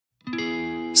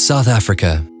South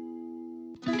Africa.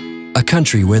 A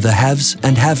country where the haves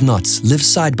and have-nots live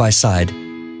side by side,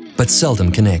 but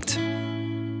seldom connect.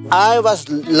 I was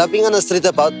living on the street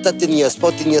about 13 years,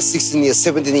 14 years, 16 years,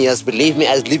 17 years. Believe me,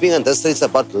 I was living on the streets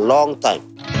about a long time.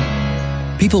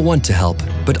 People want to help,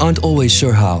 but aren't always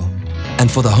sure how.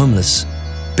 And for the homeless,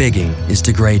 begging is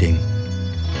degrading.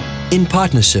 In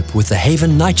partnership with the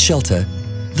Haven Night Shelter,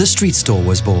 the Street Store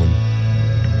was born.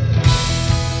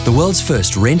 The world's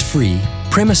first rent-free,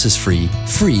 premises-free,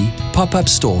 free pop-up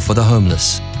store for the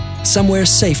homeless. Somewhere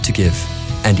safe to give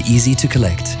and easy to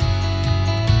collect.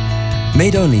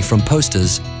 Made only from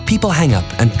posters, people hang up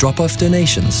and drop off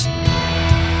donations.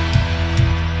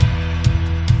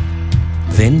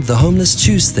 Then the homeless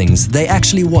choose things they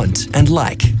actually want and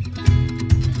like.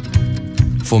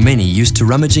 For many used to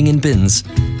rummaging in bins,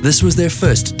 this was their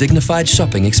first dignified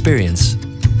shopping experience.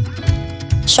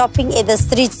 Shopping at the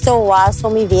street store was for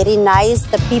me very nice.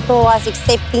 The people was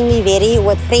accepting me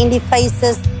with friendly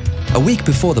faces. A week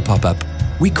before the pop-up,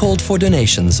 we called for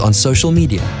donations on social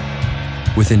media.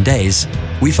 Within days,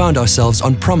 we found ourselves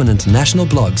on prominent national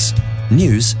blogs,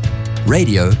 news,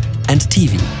 radio and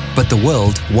TV. But the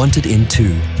world wanted in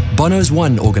too. Bono's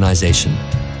One organization,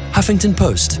 Huffington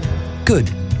Post,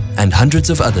 Good, and hundreds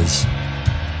of others.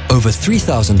 Over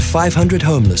 3,500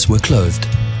 homeless were clothed,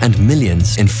 and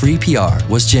millions in free PR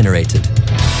was generated.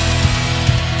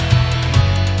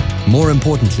 More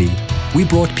importantly, we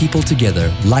brought people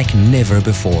together like never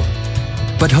before.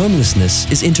 But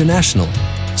homelessness is international,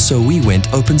 so we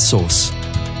went open source.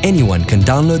 Anyone can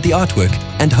download the artwork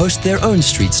and host their own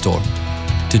street store.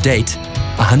 To date,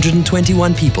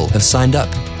 121 people have signed up.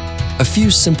 A few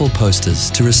simple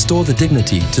posters to restore the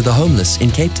dignity to the homeless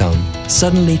in Cape Town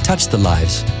suddenly touched the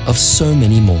lives of so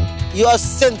many more. You are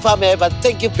sent from heaven.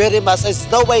 Thank you very much.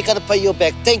 There's no way I can pay you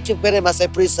back. Thank you very much. I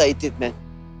appreciate it, man.